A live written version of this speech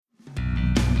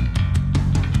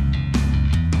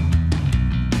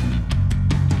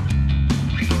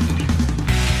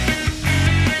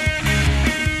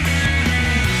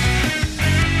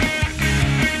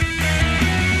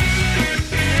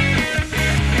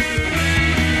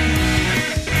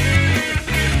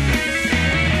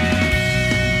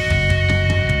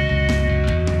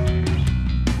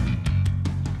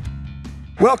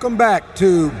Welcome back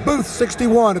to Booth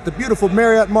 61 at the beautiful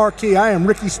Marriott Marquis. I am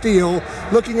Ricky Steele,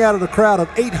 looking out at a crowd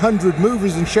of 800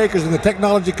 movers and shakers in the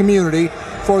technology community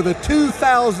for the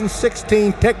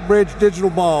 2016 TechBridge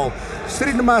Digital Ball.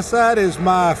 Sitting to my side is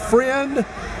my friend.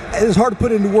 It is hard to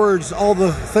put into words all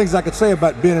the things I could say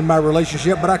about Ben and my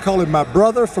relationship, but I call him my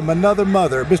brother from another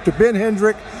mother, Mr. Ben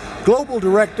Hendrick, Global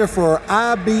Director for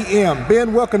IBM.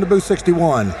 Ben, welcome to Booth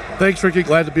 61. Thanks, Ricky.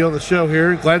 Glad to be on the show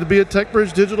here. Glad to be at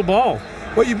TechBridge Digital Ball.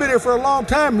 Well, you've been here for a long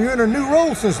time. You're in a new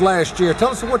role since last year.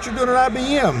 Tell us what you're doing at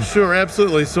IBM. Sure,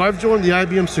 absolutely. So I've joined the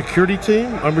IBM security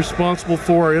team. I'm responsible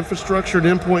for our infrastructure and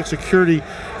endpoint security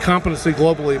competency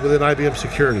globally within IBM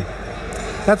Security.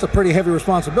 That's a pretty heavy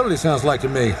responsibility, sounds like to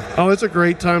me. Oh, it's a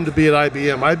great time to be at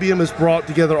IBM. IBM has brought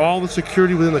together all the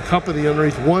security within the company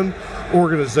underneath one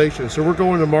organization. So we're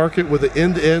going to market with an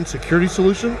end-to-end security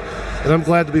solution, and I'm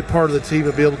glad to be part of the team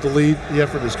and be able to lead the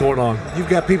effort that's going on. You've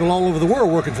got people all over the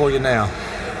world working for you now.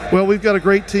 Well, we've got a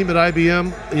great team at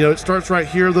IBM. You know, it starts right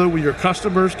here, though, with your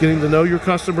customers, getting to know your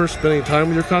customers, spending time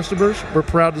with your customers. We're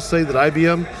proud to say that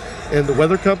IBM and the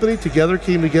Weather Company together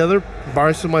came together,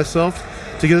 Boris and myself,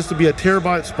 to get us to be a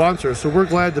Terabyte sponsor. So we're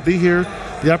glad to be here,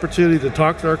 the opportunity to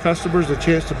talk to our customers, the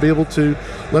chance to be able to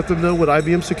let them know what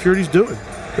IBM Security is doing.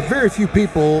 But very few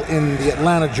people in the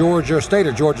Atlanta, Georgia, or state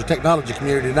of Georgia technology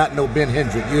community do not know Ben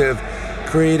Hendrick. You have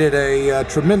created a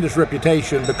tremendous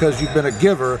reputation because you've been a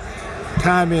giver,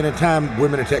 time in and time,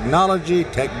 Women in Technology,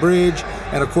 TechBridge,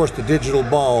 and of course the Digital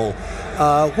Ball.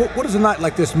 What does a night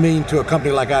like this mean to a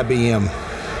company like IBM?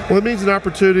 Well, it means an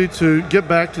opportunity to give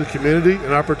back to the community,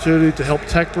 an opportunity to help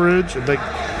TechBridge and make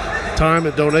time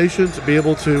and donations, to be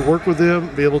able to work with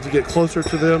them, be able to get closer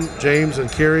to them, James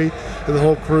and Carrie and the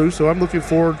whole crew. So I'm looking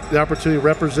forward to the opportunity of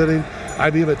representing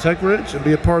IBM at TechBridge and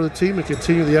be a part of the team and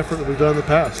continue the effort that we've done in the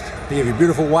past. You have your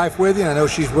beautiful wife with you, and I know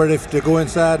she's ready to go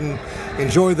inside and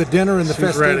enjoy the dinner and the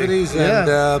festivities. Ready.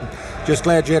 Yeah. And just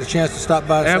glad you had a chance to stop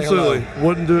by and Absolutely. say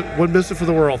hello. Wouldn't miss it for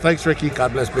the world. Thanks, Ricky.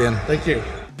 God bless Ben. Thank you.